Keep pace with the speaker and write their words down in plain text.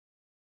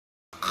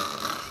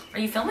Are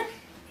you filming?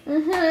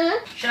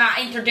 Mm-hmm. Should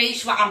I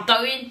introduce what I'm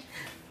doing?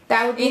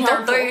 That would be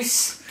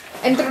Introduce.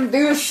 helpful.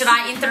 Introduce. Should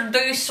I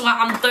introduce what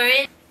I'm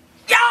doing?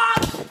 Yeah!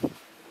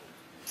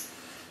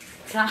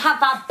 Can I have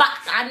that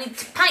back? I need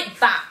to paint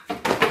that.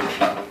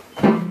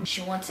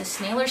 She wants a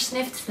snail or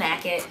sniffed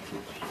snack it.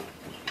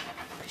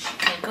 She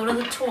can't go to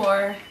the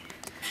tour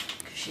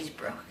because she's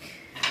broke.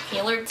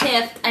 Taylor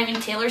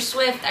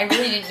Swift. I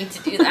really didn't mean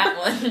to do that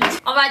one.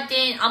 Alright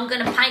then, I'm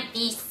gonna paint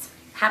these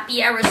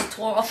Happy Hours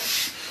tour.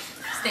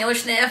 Snail or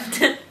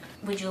sniffed.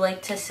 Would you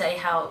like to say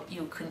how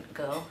you couldn't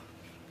go,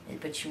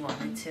 but you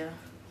wanted to?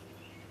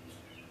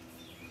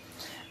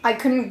 I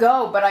couldn't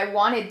go, but I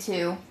wanted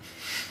to.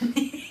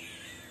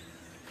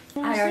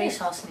 I already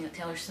saw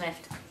Taylor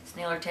Swift.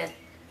 Snail or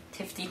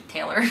Tifty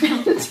Taylor.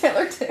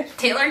 Taylor Tift.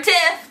 Taylor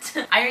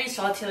Tift. I already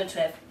saw Taylor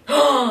Swift.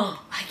 Oh,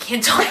 I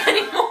can't talk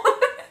anymore.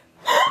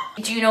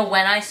 Do you know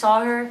when I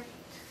saw her?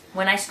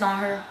 When I saw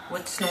her?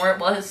 What snore it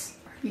was?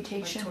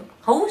 Reputation.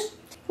 Whose?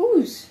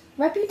 Whose?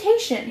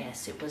 Reputation.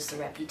 Yes, it was the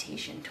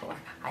Reputation tour.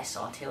 I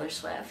saw Taylor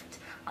Swift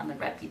on the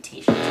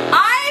Reputation tour.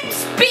 I'm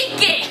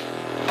speaking!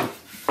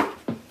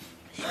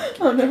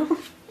 Oh no.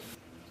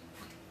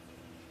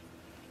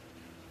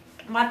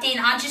 Martin,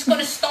 I'm just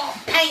gonna start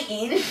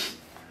painting.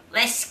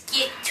 Let's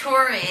get to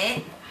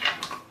it.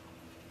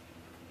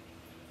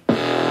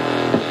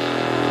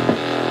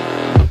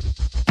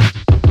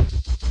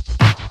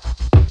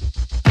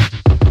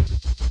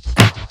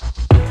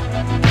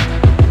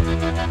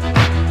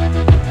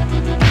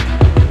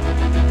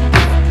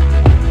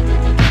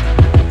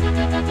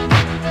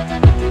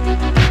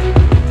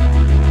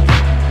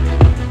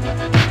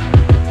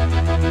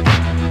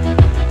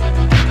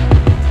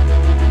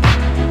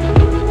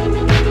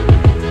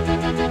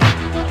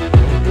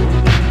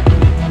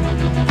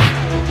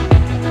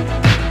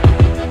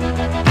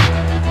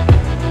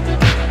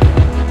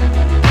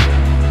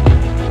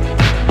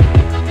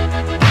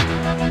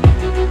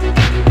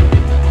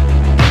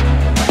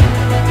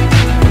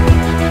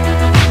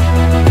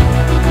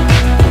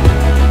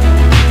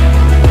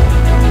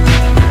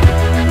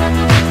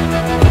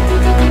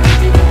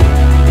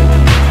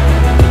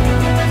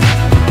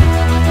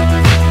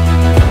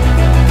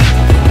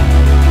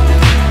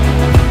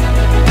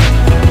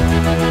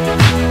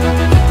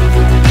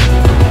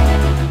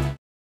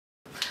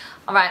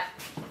 Alright.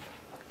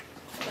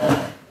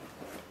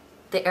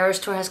 The Eras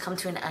tour has come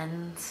to an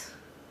end.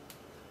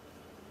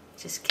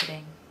 Just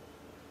kidding.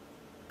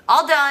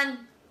 All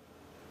done.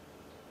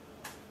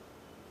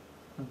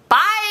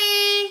 Bye!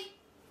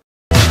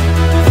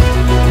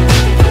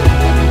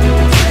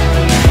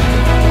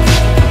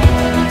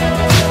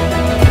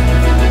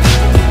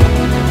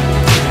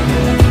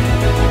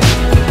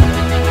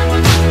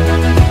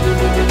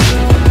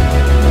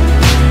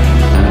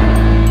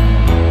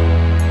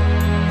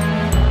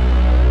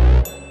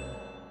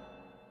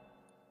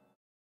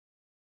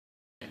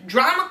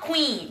 Drama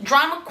queen,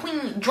 drama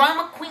queen,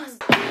 drama queen. That's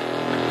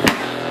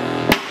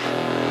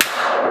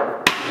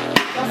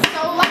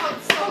so loud,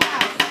 so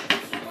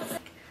loud.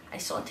 I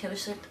saw Taylor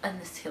Swift on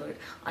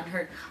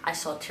I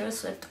saw Taylor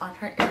Swift on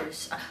her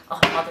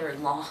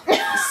mother-in-law.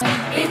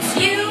 It's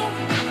you,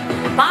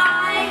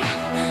 bye.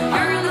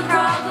 You're the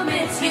problem,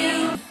 it's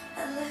you.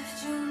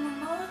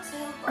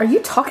 Are you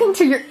talking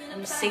to your...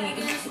 I'm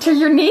singing. To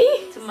your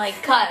knee? To my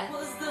cut.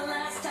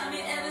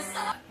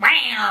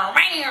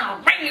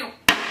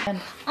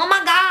 Oh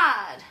my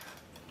god.